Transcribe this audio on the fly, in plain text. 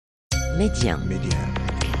Média.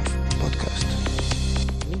 بودكاست.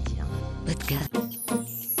 Média. Podcast.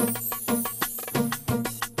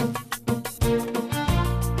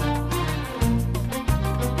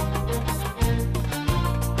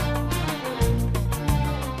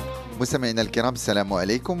 مستمعينا الكرام، السلام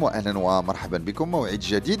عليكم واهلا ومرحبا بكم. موعد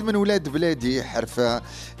جديد من ولاد بلادي، حرفه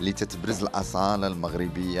اللي تتبرز الاصاله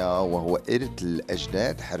المغربيه وهو ارث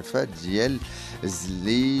الاجداد، حرفه ديال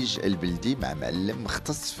الزليج البلدي مع معلم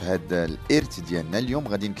مختص في هذا الارث ديالنا. اليوم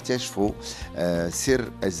غادي نكتشفوا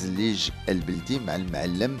سر الزليج البلدي مع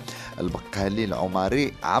المعلم البقالي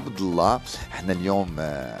العمري عبد الله. احنا اليوم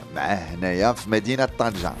معاه هنايا في مدينه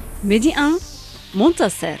طنجه. ميدي 1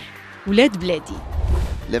 منتصر ولاد بلادي.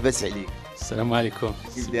 لاباس عليك؟ السلام عليكم.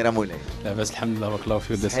 كيف داير مولاي؟ لاباس الحمد لله، بارك الله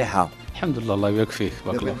فيك. صحيحه الحمد لله، الله يبارك فيك،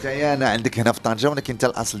 بارك دابا الله. انت انا عندك هنا في طنجه، ولكن انت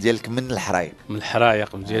الاصل ديالك من الحرايق، من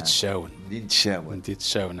الحرايق، من جهه الشاون. مدينه الشاون. مدينه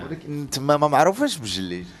الشاون. ولكن تما ما معروفاش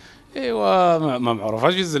بالجليج. ايوا ما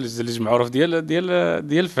معروفاش الزليج معروف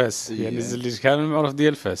ديال فاس، يعني الزليج كامل معروف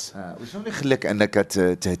ديال فاس. وشنو اللي خلاك انك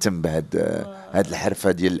تهتم بهاد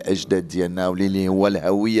الحرفه ديال الاجداد ديالنا واللي هو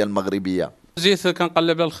الهويه المغربيه؟ جيت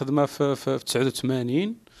كنقلب على الخدمه في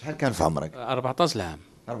 89. شحال كان في عمرك؟ 14 عام.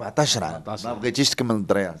 14 عام. ما بغيتيش تكمل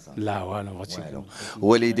الدراسه؟ لا والو،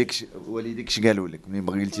 بغيتش. والديك اش قالوا لك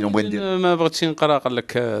ملي قلتي لهم بغيت ندير؟ ما بغيتش نقرا، قال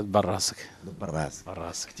لك دبر راسك. دبر راسك. دبر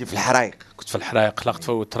راسك. كنتي في الحرايق؟ كنت في الحرايق، خلقت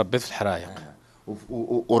وتربيت في الحرايق.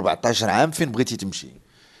 و14 عام فين بغيتي تمشي؟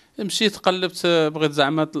 مشيت قلبت، بغيت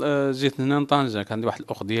زعما جيت هنا لطنجة، كان عندي واحد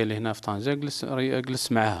الاخت ديالي هنا في طنجة،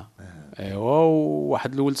 جلست معاها. ايوا،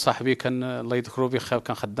 وواحد الولد صاحبي كان الله يذكرو بخير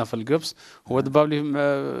كان خدام في القبص، هو دبر لي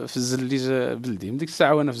في الزليج بلدي. من ديك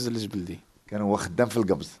الساعه وانا في الزليج بلدي. كان هو خدام في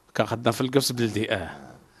القبص؟ كان خدام في القبص بلدي.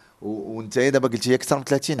 وانت دابا قلتي اكثر من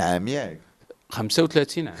 30 عام ياك؟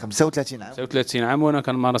 35 عام. 35 عام. 35 عام وانا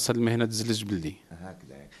كنمارس هذه المهنه الزليج بلدي.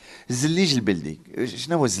 هكذا. الزليج البلدي،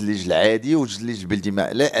 شنو هو الزليج العادي والزليج البلدي؟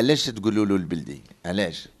 علاش تقولوا له البلدي؟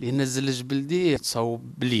 علاش؟ لان الزليج البلدي تصاوب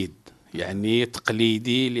باليد، يعني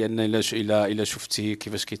تقليدي، لان الا شفتي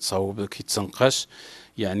كيفاش كيتصاوب كيتسنقش،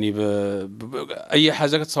 يعني اي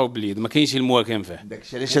حاجه كتصاوب باليد، ما كاينش المواكم فيه.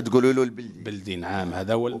 داكشي علاش تقولوا له البلدي؟ بلدي، نعم،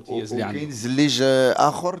 هذا هو الامتياز اللي عندنا. وكاين زليج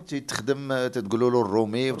اخر تخدم تقولوا له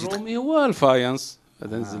الرومي. الرومي هو الفاينس،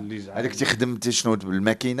 هذا الزليج. هذاك تخدم شنو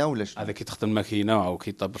بالماكينه ولا شنو؟ هذا كيتخدم الماكينه او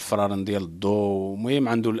كيطاب الفرارن ديال الضو، المهم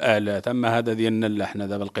عنده الالات. اما هذا ديالنا لا، حنا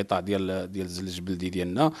دابا القطاع ديال الزليج البلدي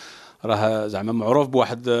ديالنا راه زعما معروف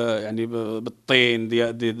بواحد، يعني بالطين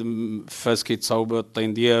ديال فاس كيتصاوب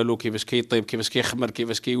الطين ديالو، كيفاش كيطيب، كيفاش كيخمر،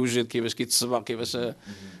 كيفاش كيوجد، كيفاش كيتصبغ، كيفاش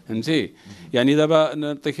فهمتي. يعني دابا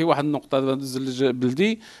نعطيك واحد النقطه، دابا الزليج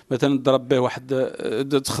البلدي مثلا تضرب به واحد،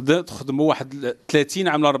 تخدموا واحد 30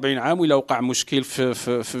 عام ل 40 عام، وإلا وقع مشكل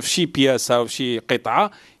في شي بياسه او شي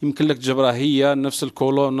قطعه، يمكن لك تجبرها هي نفس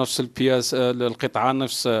الكولون، نفس البياس، القطعه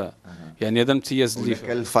نفس. يعني هذا الامتياز اللي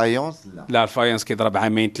كان الفايونس. لا الفايونس كيضرب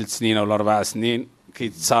عامين 3 سنين ولا 4 سنين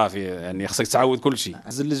كيتصافي، يعني خصك تعود كل شيء.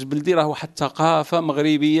 الزليج البلدي راه واحد الثقافه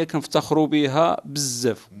مغربيه كنفتخروا بها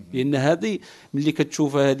بزاف، لان هذه ملي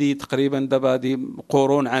كتشوفها هذه تقريبا دابا هذه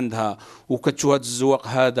قرون عندها، وكتشوف هذا الزواق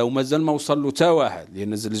هذا ومازال ما وصل له حتى واحد،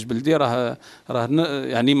 لان الزليج البلدي راه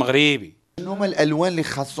يعني مغربي. شنو هما الالوان اللي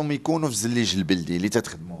خاصهم يكونوا في الزليج البلدي اللي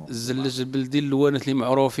تتخدموهم؟ الزليج البلدي اللوانات اللي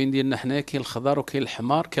معروفين ديالنا حنا، كاين الخضر وكاين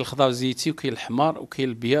الحمار. كاين الخضر زيتي وكاين الحمار وكاين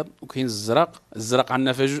الابيض وكاين الزرق. الزرق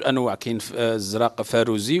عندنا فيه جوج انواع، كاين الزرق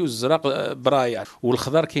فاروزي والزرق برايع.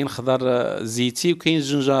 والخضر كاين خضر زيتي وكاين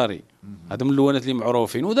الجنجاري. هذو من اللوانات اللي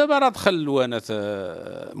معروفين، ودابا راه دخل اللوانات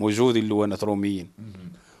موجودين، اللوانات روميين.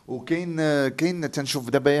 وكاين تنشوف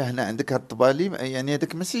دابا هنا عندك هاد الطبالي، يعني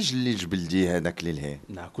هذاك ماشي زليج بلدي، هذاك اللي لهيه.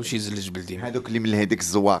 نعم، كلشي زليج بلدي. هذوك اللي من هذيك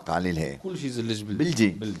الزواقه اللي لهيه كلشي زليج بلدي.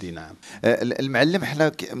 بلدي نعم. المعلم،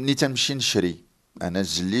 حنا ملي تنمشي نشري انا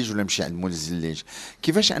الزليج ولا نمشي عند مول الزليج،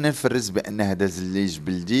 كيفاش انا نفرز بان هذا زليج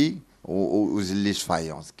بلدي وزليج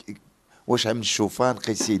فايونس؟ واش عم نشوفها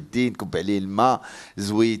نقيس يدين نكب عليه الماء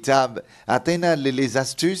زويته؟ عطينا لي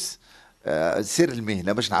زاستوس، سر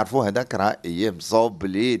المهنه باش نعرفوا هذاك راه مصوب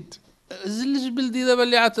باليد. الزليج البلدي دابا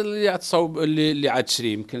اللي عتصاوب، اللي عاد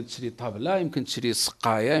تشري، يمكن تشري طابله، يمكن تشري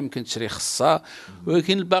سقايه، يمكن تشري خصه،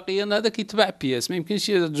 ولكن الباقي هذا كيتباع بياس، ما يمكنش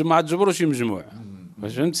ما تجبروا شي مجموع.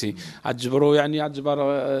 فهمتي، عاد تجبروا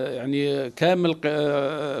يعني كامل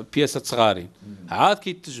بياسات صغارين، عاد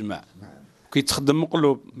كيتجمع كيتخدم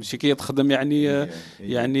مقلوب، ماشي كيتخدم يعني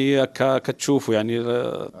كتشوفوا يعني.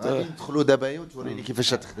 ندخلوا دابا وتوريني كيفاش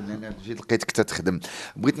تخدم. انا جيت لقيتك تخدم،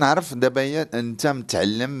 بغيت نعرف دابا انت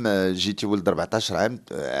متعلم، جيتي ولد 14 عام،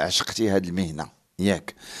 عشقتي هذه المهنه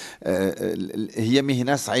ياك؟ هي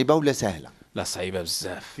مهنه صعيبه ولا سهله؟ لا صعيبه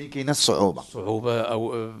بزاف. فين كاينه الصعوبه؟ صعوبه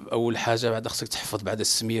او اول حاجه بعد خصك تحفظ بعد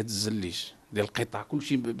السميات الزليج ديال القطع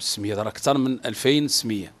كلشي بالسميه، راه اكثر من 2000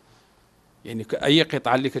 سميه. يعني اي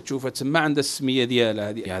قطعه اللي كتشوفها تما عندها السميه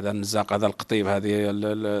ديالها. هذا النزاق، هذا القطيب، هذه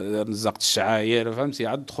نزاقه الشعاير، فهمتي؟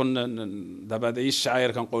 عاد دخلنا دابا هذه هي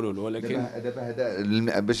الشعاير كنقولوا له. ولكن دابا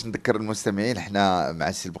هذا باش نذكر المستمعين، حنا مع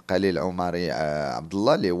السي البقالي العماري عبد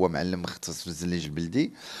الله اللي هو معلم مختص في الزليج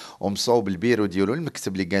البلدي، ومصوب البيرو ديالو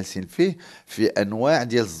المكتب اللي جالسين فيه في انواع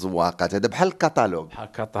ديال الزواقات. هذا بحال الكتالوج.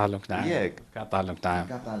 بحال كاتالوج، نعم. ياك كاتالوج، نعم.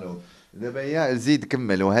 كتالوج. دابا يا زيد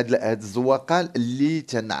كمل. هاد الزواقه اللي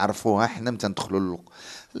تنعرفوها حنا متى ندخلوا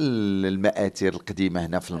المآثر القديمه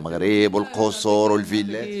هنا في المغرب والقصور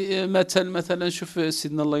والفيلات. مثلا شوف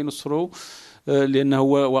سيدنا الله ينصرو، لانه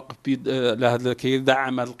هو واقف هذا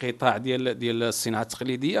كيدعم هذا القطاع ديال الصناعه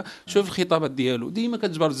التقليديه. شوف الخطابات ديالو ديما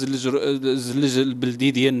كتجبر الزلج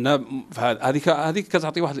البلدي ديالنا. هذيك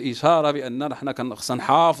كتعطي واحد الاشاره بان حنا خصنا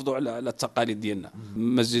نحافظوا على التقاليد ديالنا.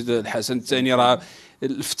 مسجد الحسن الثاني راه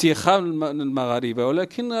الافتخار المغاربه،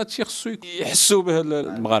 ولكن هادشي خصو يحسوا به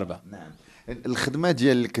المغاربه. نعم. الخدمه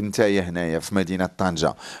ديالك نتايا هنايا في مدينه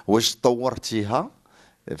طنجه، واش طورتيها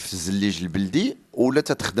في الزليج البلدي ولا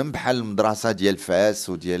تتخدم بحال المدرسه ديال فاس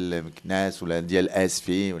وديال مكناس ولا ديال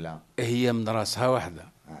اسفي ولا؟ هي مدرسه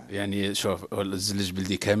واحده. يعني شوف الزلج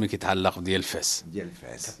البلدي كامل كيتعلق ديال فاس.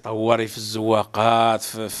 طوري في الزواقات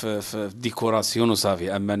في الديكوراسيون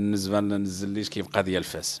وصافي. اما بالنسبه للزليج كيبقى ديال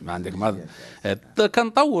فاس. ما عندك ما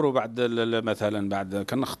كنطوروا بعد مثلا بعد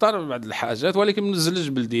كنختار بعض الحاجات، ولكن من الزلج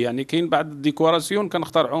البلدي يعني كاين بعض الديكوراسيون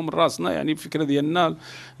كنخترعوا من راسنا، يعني الفكره ديالنا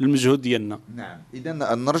المجهود ديالنا. نعم.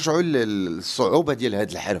 اذا نرجعوا للصعوبه ديال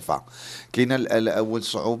هذه الحرفه. كاينه اول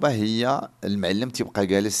صعوبه هي المعلم تيبقى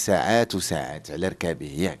جالس ساعات وساعات على ركابه،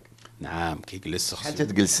 ياك؟ نعم كيجلس. شحال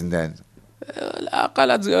تتجلس ندان؟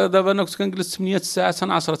 الاقل دابا انا كنت كنجلس 8 ساعات حتى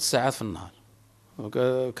 10 ساعات في النهار.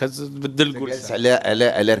 كتبدل الجلسه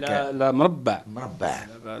على ركاب. لا مربع.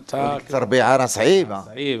 التربيعه راه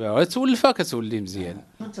صعيبه وتولفها كتولي مزيان.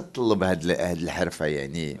 تتطلب هذه الحرفه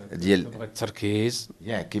يعني ديال التركيز.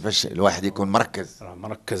 كيفاش الواحد يكون مركز؟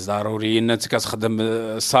 مركز ضروري. ان انت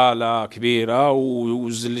كتخدم صاله كبيره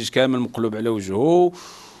والزليج كامل مقلوب على وجهه،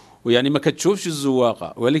 ويعني ما كتشوفش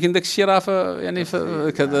الزواقه، ولكن داك الشيء راه يعني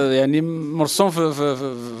يعني مرسوم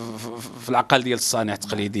في العقل ديال الصانع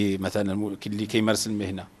التقليدي مثلا اللي كيمارس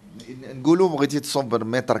المهنه. نقولوا بغيتي تصوب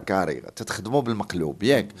متر كاري تتخدموا بالمقلوب،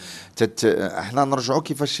 ياك؟ احنا نرجعوا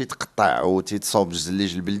كيفاش يتقطع وتيتصوب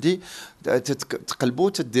الزليج البلدي. تقلبوا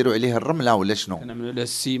تديروا عليه الرمله ولا شنو؟ كنعملوا عليه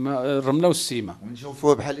السيمه، الرمله والسيمه،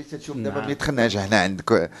 ونشوفوه بحال اللي تشوف دابا ملي دخلنا هنا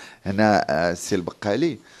عندك هنا السي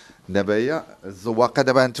البقالي. دابا هي الزواقه،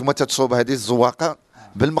 دابا انتم تتصوب هذه الزواقه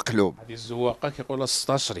بالمقلوب. هذه الزواقه كيقولها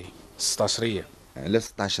 16 على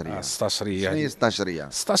 16 16 شنو هي 16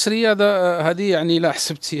 16 هذه يعني لا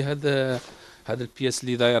حسبتي هذا البياس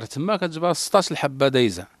اللي داير تما كتجبر 16 الحبه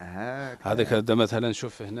دايزه. هذاك مثلا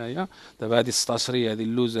شوف هنايا دابا هذه 16 هذه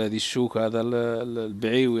اللوز، هذه الشوك، هذا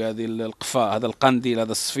البعيوي، هذه القفا، هذا القنديل،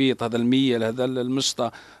 هذا الصفيط، هذا الميل، هذا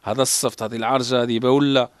المشطه، هذا الصفط، هذه العرجه، هذه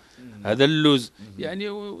باوله، هذا اللوز. يعني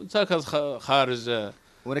انت خارج.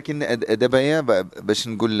 ولكن دابا باش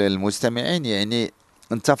نقول للمستمعين، يعني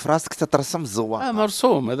انت في راسك تترسم الزواقه.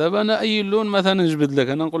 مرسوم. دابا انا اي لون مثلا نجبد لك،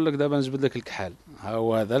 انا نقول لك دابا نجبد لك الكحل، ها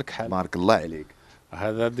هو هذا الكحل، بارك الله عليك.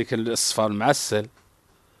 هذا ديك الصفار المعسل،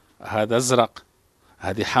 هذا ازرق،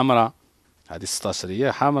 هذه حمراء، هذه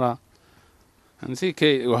 16 حمراء، فهمتي؟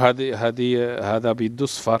 هذه هذا بيدو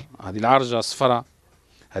صفر، هذه العرجه صفراء،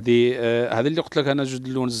 هذه اللي قلت لك انا جوج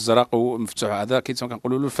اللون الزرق ومفتوح، هذا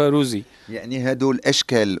كنقولوا له الفاروزي. يعني هادو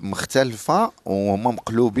الاشكال مختلفه وهما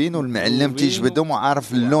مقلوبين، والمعلم تيجبدهم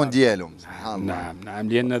وعارف اللون ديالهم. سبحان الله. نعم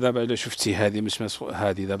لان دابا الا شفتي هذه مش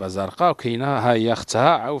هذه دابا زرقاء، وكاينه ها هي اختها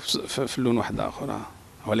عاو في اللون واحد اخر،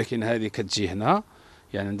 ولكن هذه كتجي هنا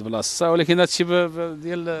يعني عند بلاصتها، ولكن هذا الشيء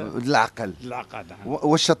ديال العقل.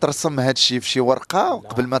 واش ترسم هذا الشيء في شي ورقه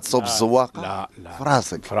قبل ما تصوب الزواقه؟ لا في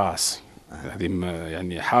راسك؟ في راسي هذه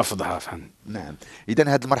يعني حافظها فهم. نعم. اذا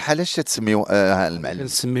هذه المرحله اش تسميو المعلم؟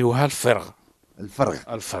 كنسميوها الفرغ.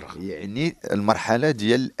 يعني المرحله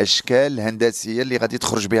ديال الاشكال الهندسيه اللي غادي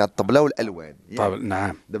تخرج بها الطبله والالوان. طبعا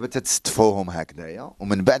نعم. دابا تستفوهم هكذايا،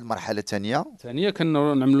 ومن بعد مرحله ثانيه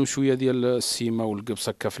كنعملوا شويه ديال السيمه والقبص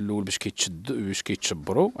هكا في الاول باش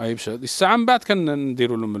كيتشبروا. اي باش الساعه من بعد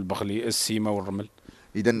كنديروا لهم البخلي السيمه والرمل.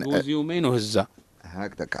 اذا يومين وهزه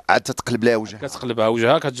هكذاك عاد تتقلب لها وجهها. كتقلبها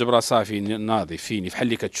وجهها كتجبرها صافي ناضي فيني بحال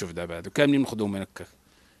اللي كتشوف دابا هادو كاملين مخدومين هكاك.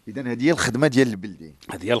 اذا هذه هي الخدمه ديال البلدي.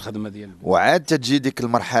 وعاد تجي ديك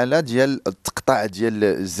المرحله ديال التقطاع ديال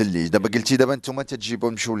الزليج. دابا قلتي دابا نتوما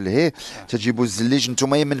تجيبوا نمشيو لهيه تجيبوا الزليج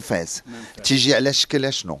نتوما من فاس، تيجي على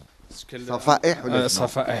شكل شنو؟ صفائح ولا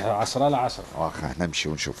صفائح 10 على 10. واخا حنا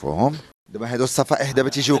نمشيو نشوفوهم دابا. هادو الصفائح دابا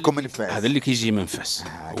تيجيوكم من فاس. هذا اللي كيجي من فاس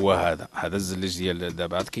هو هذا الزلج ديال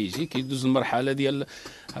دابا عاد كيدوز المرحله ديال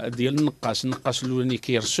النقاش الاولاني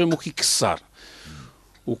كيرشم وكيكسر،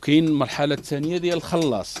 وكاين المرحله الثانيه ديال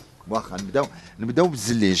الخلاص. واخا نبداو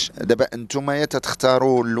بالزليج. دابا انتم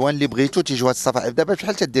تختاروا اللوان اللي بغيتو تيجيو هاد الصفائح. دابا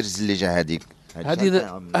شحال تدير الزليجه هذيك؟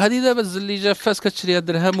 هذه دابا الزليجه فاس كتشريها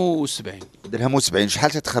درهم و70. درهم و70.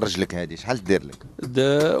 شحال تتخرج لك هذه؟ شحال دير لك؟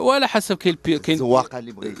 وعلى حسب كاين الزواقه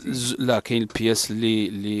اللي بغيتي. لا كاين البياس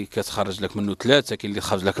اللي كتخرج لك منه 3، كاين اللي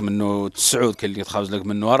تخرج لك منه 9، كاين اللي تخرج لك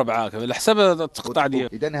منه 4، على حسب التقطاع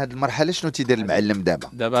ديال. اذا هذه المرحله شنو تيدير المعلم دابا؟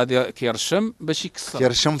 دابا كيرشم باش يكسر.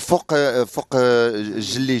 كيرشم فوق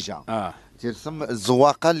الجليجه. تيرسم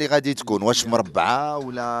الزواقه اللي غادي تكون واش مربعه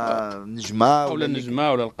ولا نجمه ولا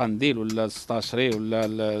نجمه ولا القنديل ولا السطاشري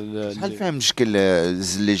ولا شحال فيها من شكل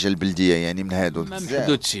الزليجه البلديه يعني من هادو؟ ما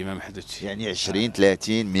محدودش يعني 20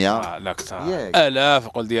 30 100 لا اكثر، الاف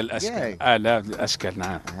قول ديال الاشكال، الاف الاشكال.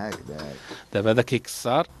 نعم هكذا. دابا هذا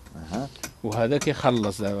كيكسر وهذا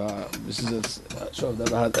كيخلص. دابا شوف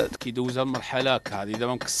دابا هذا كيدوزها المرحله هكا، هذه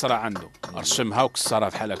دابا مكسره عنده، رشمها وكسرها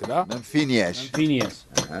بحال هكذا ما مفينياش.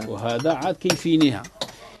 وهذا عاد كيفينيها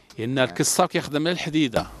لان الكسار كيخدم على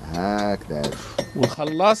الحديده هكذا،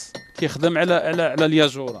 والخلاص كيخدم على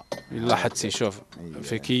الياجوره. الا لاحظتي شوف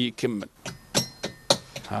في كيكمل.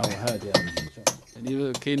 ها هو هذه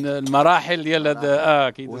يعني كاين المراحل ديال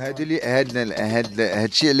هذا وهذا اللي هذا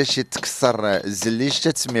الشيء علاش يتكسر الزليج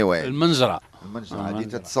تسميوه المنجره. هذه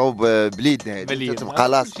تتصوب بليد، هذه تتبقى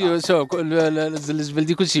لاصقه. شوف الزلج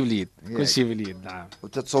بلدي كلشي بليد، نعم.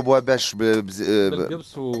 وتتصوبوها باش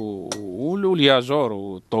بالقبس والياجور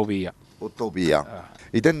والطوبيه.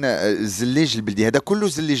 اذا الزليج البلدي هذا كله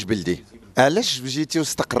زليج بلدي. علاش جيتي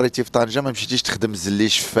واستقريتي في طنجه ما مشيتيش تخدم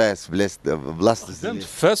الزليج في فاس بلاصه الزليج؟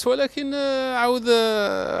 في فاس، ولكن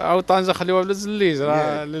عاود طنجه خليوها بلا الزليج،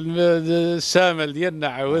 راه الشمال ديالنا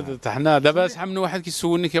عاود. حنا دابا شحال من واحد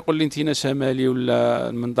كيسولني كيقول لي انت شمالي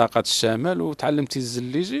ولا منطقه الشمال وتعلمتي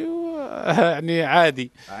الزليج؟ يعني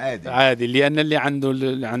عادي لان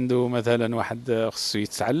اللي عنده مثلا واحد خصو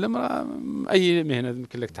يتعلم، اي مهنه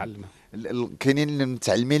يمكن لك تعلمها. كاينين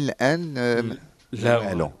المتعلمين الان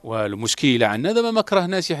لا والو مشكله عندنا دابا. ما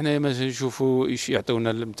كرهناش حنايا ما نشوفوا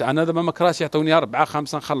يعطيونا انا دابا ما كرهتش يعطوني 4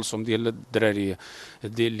 5 نخلصهم ديال الدراريه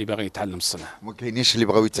ديال اللي باغي يتعلم الصنعه. ما كاينينش اللي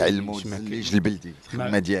بغاو يتعلموا الزليج البلدي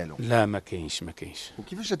الخدمه ديالو؟ لا ما كاينش.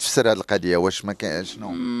 وكيفاش تفسر هذه القضيه؟ واش ما كاين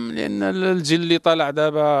شنو؟ لان الجيل اللي طالع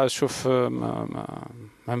دابا شوف ما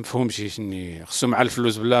مفهومش شني خصو مع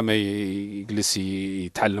الفلوس بلا ما يجلس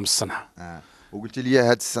يتعلم الصنعه. وقلت لي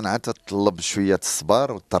هذه الصنعه تتطلب شويه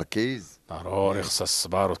الصبر والتركيز. ضروري خص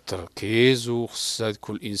الصبر والتركيز، وخص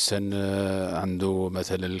كل انسان عنده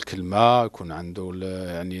مثلا الكلمه، يكون عنده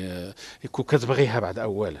يعني يكون كتبغيها بعد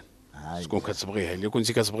اولا. تكون كتبغيها. اللي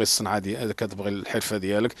كنتي كتبغي الصنعه ديالك، كتبغي الحرفه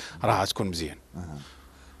ديالك، راه غتكون مزيان.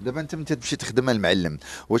 دابا انت متى تمشي تخدم المعلم،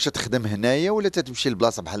 واش تخدم هنايا ولا تمشي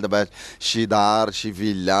لبلاصه بحال دابا شي دار، شي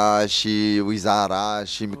فيلا، شي وزاره،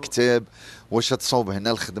 شي مكتب؟ واش تصوب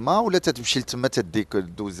هنا الخدمه ولا تمشي لتما تديك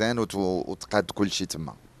الدوزان وتقاد كل شيء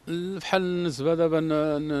تما؟ بحال بالنسبه دابا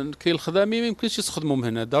كاين الخدامين ما يمكنش يخدموا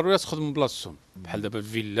هنا، ضروري تخدموا بلاصتهم. بحال دابا في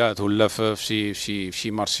فيلات ولا في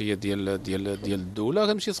شي مارشيه ديال الدوله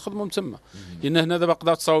كتمشي تخدمهم تما. لان هنا دابا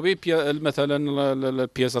تقدر تصاوبي مثلا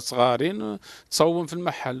البياسات صغارين تصاوبهم في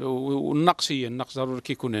المحل. والنقش ضروري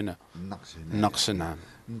كيكون هنا. النقش نعم.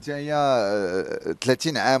 انت يا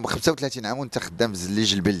 30 عام 35 عام وانت خدام في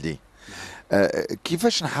الزليج البلدي.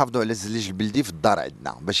 كيفاش نحافظوا على الزليج البلدي في الدار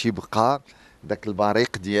عندنا باش يبقى داك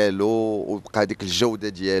البريق ديالو ويبقى ديك الجوده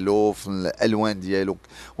ديالو في الالوان ديالو؟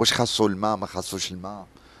 واش خاصو الماء ما خاصوش الماء؟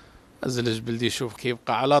 الزلج بلدي شوف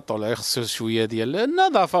كيبقى على طول، خصو شويه ديال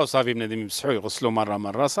النظافه وصافي. بنادم يمسحوا يغسلوا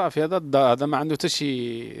مره صافي. هذا ما عنده حتى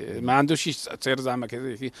شي، ما عنده شي تاثير زعما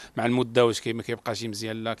مع المده. واش ما كيبقاش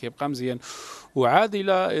مزيان؟ لا كيبقى مزيان. وعاد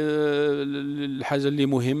الى الحاجه اللي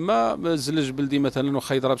مهمه، الزلج بلدي مثلا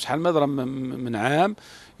واخا يضرب شحال ما ضرب من عام،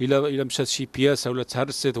 الى مشات شي بياسه ولا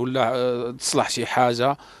تهرست ولا تصلح شي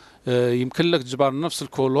حاجه، يمكن لك تجبر نفس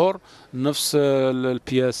الكولور، نفس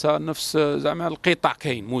البياسه، نفس زعما القطع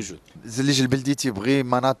كاين موجود. الزليج البلدي تيبغي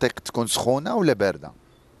مناطق تكون سخونه ولا بارده؟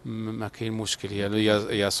 ما كاين مشكل،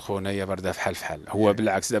 يا سخونه يا بارده فحال. هو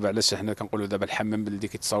بالعكس دابا علاش حنا كنقولوا دابا الحمام بلدي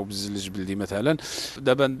كيتصاوب بالزلج بلدي مثلا.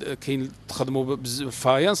 دابا كاين تخدموا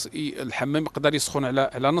بالفاينس، الحمام يقدر يسخن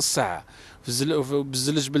على نص ساعه،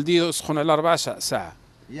 بالزلج بلدي يسخن على 4 ساعه.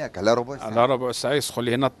 ياك على ربع ساعه. على ربع ساعه يسخن،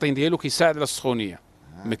 لان الطين ديالو كيساعد على السخونيه.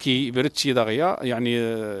 ما كيبردش دغيا، يعني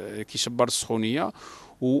كيشبر السخونيه.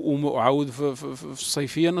 وعاود في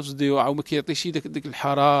الصيفيه نفس الديو عاود ما كيعطيش ديك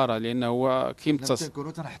الحراره، لانه هو كيمتص.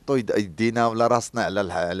 تنكونوا تنحطوا يدينا ولا راسنا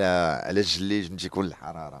على الجليج من تيكون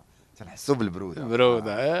الحراره تنحسوا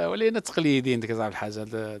بالبروده. ولينا تقليديين ديك الحاجه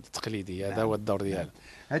التقليديه، هذا هو الدور ديالها.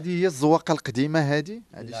 هذه هي الزواقه القديمه. هذه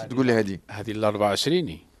شنو تقول لي؟ هذه ال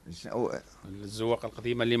 24 الزواقه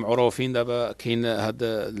القديمه اللي معروفين دابا. كاين هاد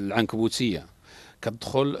العنكبوتيه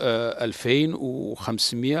كتدخل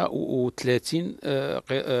 2530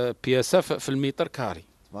 بياسه في المتر كاري.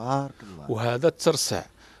 تبارك الله. وهذا الترسع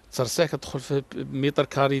كتدخل في المتر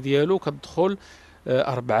كاري ديالو كتدخل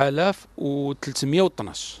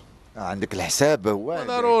 4312. عندك الحساب هو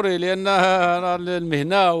ضروري، لان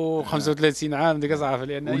المهنه و35 عام ديك صعافه،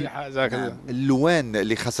 لان اي حاجه كذا. اللوان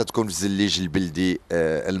اللي خاصها تكون في الزليج البلدي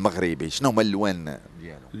المغربي شنو هما اللوان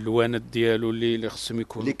ديالو؟ اللوانات ديالو اللي خصهم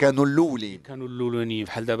يكونوا اللي كانوا الاولين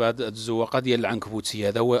بحال دابا هاد الزواقه ديال العنكبوتيه.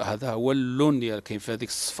 هذا هو اللون ديال. كاين في هذيك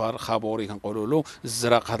الصفار خابوري كنقولوا له،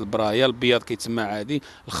 الزرق هاد البرايه، البياض كيتسمى عادي،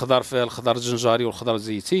 الخضر فيه الخضر الجنجاري والخضر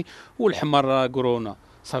الزيتي، والحمر كورونا.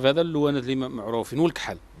 صافي هذا اللونات اللي معروفين،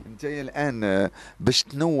 والكحل. انت الان باش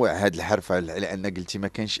تنوع هذه الحرفه، لان قلتي ما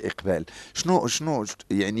كانش اقبال، شنو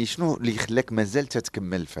يعني شنو اللي خلاك مازال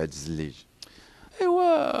تتكمل في هذا الزليج؟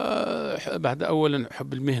 ايوا بعد اولا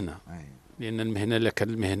حب المهنه. لان المهنه لك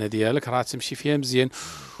المهنه ديالك راه تمشي فيها مزيان.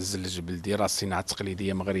 الزليج البلدي راه صناعه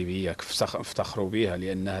تقليديه مغربيه افتخروا بها،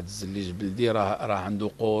 لان هذا الزليج البلدي راه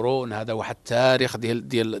عنده قرون. هذا واحد التاريخ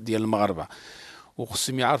ديال المغاربه،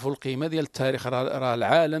 وخصهم يعرفوا القيمه ديال التاريخ. راه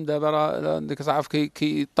العالم دابا راه ديك تعرف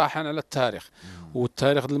كيطاحن على التاريخ،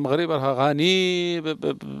 والتاريخ ديال المغرب راه غني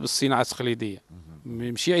بالصناعه التقليديه.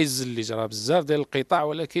 ماشي عايز الزليج، راه بزاف ديال القطاع،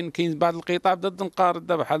 ولكن كاين بعض القطاع بدات تنقرض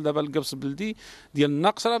دابا، بحال دابا القبص البلدي ديال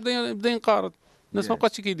النقش راه بدا ينقرض. الناس ما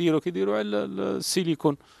بقاتش كيديروا على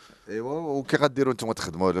السيليكون. ايوا وكي غديروا نتوما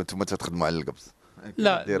تخدموا على القبص؟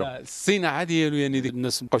 لا الصناعه ديالو يعني ديك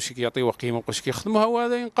الناس ما بقاوش كيعطيوه قيمه، ما بقاوش كيخدموها،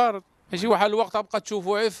 وهذا ينقرض. ماشي واحد الوقت غتبقى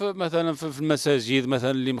تشوفوا مثلا في المساجد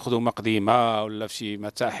مثلا اللي مخدومه قديمه، ولا في شي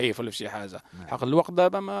متاحف ولا في شي حاجه. حق الوقت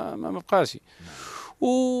دابا ما بقاش.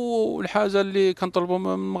 والحاجه اللي كنطلبوا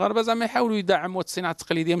من المغاربه زعما يحاولوا يدعموا الصناعه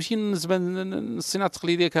التقليديه، ماشي بالنسبه للصناعه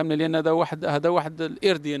التقليديه كامله، لان هذا واحد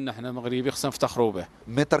الارث ديالنا حنا المغربي خصنا نفتخروا به.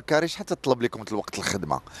 متر كاري شحال تطلب لكم الوقت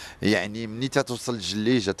الخدمه؟ يعني مني توصل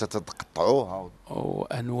الجليجه تتقطعوها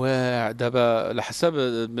وانواع دابا على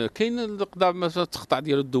حسب. كاين القطع مثلا التقطع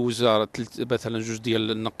ديالو دوز مثلا جوج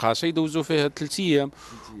ديال النقاشه يدوزوا فيها 3 ايام،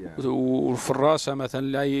 والفراشه مثلا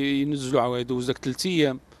اللي ينزلوا عاود يدوز لك 3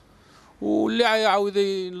 ايام، واللي يعاود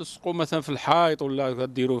يلصقوا مثلا في الحائط ولا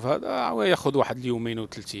ديروا في هذا ياخذ واحد اليومين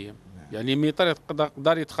و3 ايام. يعني ميطر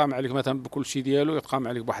يقدر يتقام عليك مثلا بكل شيء ديالو، يتقام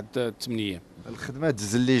عليك بواحد 8 ايام. الخدمه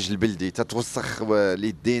الزليج البلدي تتوسخ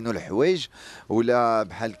اليدين والحوايج، ولا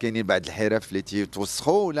بحال كاينين بعض الحرف اللي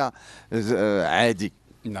تيتوسخوا، ولا عادي؟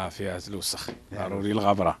 لا فيها الوسخ ضروري.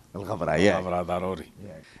 الغبره ضروري.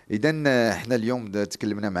 اذا احنا اليوم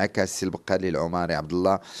تكلمنا معك السي البقالي العماري عبد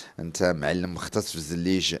الله، انت معلم مختص في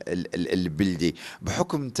الزليج البلدي،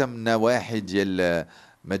 بحكم انت من نواحي ديال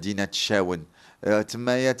مدينه الشاون.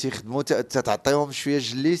 تمايا تيخدموا تعطيهم شويه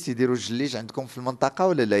جليس، يديروا الجليج عندكم في المنطقه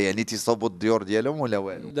ولا لا؟ يعني تيصوبوا الديور ديالهم ولا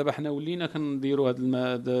والو؟ دابا حنا ولينا كنديروا هاد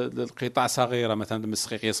القطع صغيره، مثلا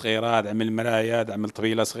مسقيقيه صغيره، دعم المرايه، دعم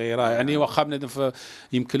الطبيله صغيره. يعني واخا بنادم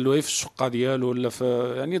يمكن له في الشقه ديالو ولا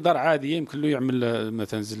في يعني دار عاديه يمكن له يعمل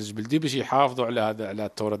مثلا زلج بلدي باش يحافظوا على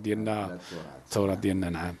التراث ديالنا.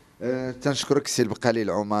 نعم. تنشكرك سي البقالي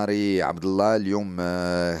العماري عبد الله. اليوم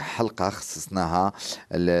حلقة خصصناها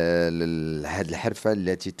لهذه الحرفة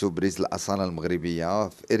التي تبرز الأصالة المغربية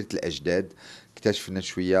في إرث الأجداد. اكتشفنا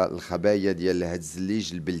شويه الخبايا ديال هذا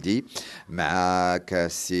الزليج البلدي معك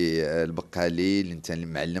السي البقالي اللي انت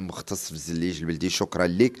معلم مختص في الزليج البلدي. شكرا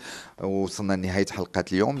لك. وصلنا لنهايه حلقه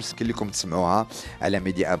اليوم، يمكن لكم تسمعوها على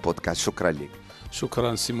ميديا بودكاست. شكرا لك.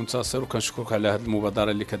 شكرا سي منتصر، وكنشكرك على هذه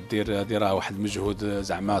المبادره اللي كدير. هذه راه واحد المجهود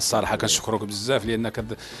زعما الصراحه كنشكرك بزاف، لانك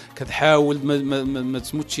كتحاول ما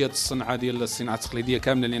تموتش هذه الصنعه ديال الصناعه التقليديه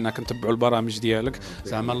كامله، لانك كنتبعوا البرامج ديالك.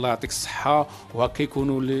 زعما الله يعطيك الصحه، وهكا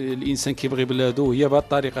يكونوا الانسان كيبغي بلاده هي بهذه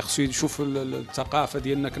الطريقه، خصو يشوف الثقافه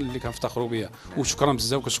ديالنا اللي كنفتخروا بها. وشكرا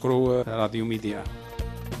بزاف، وكنشكروا راديو ميديا.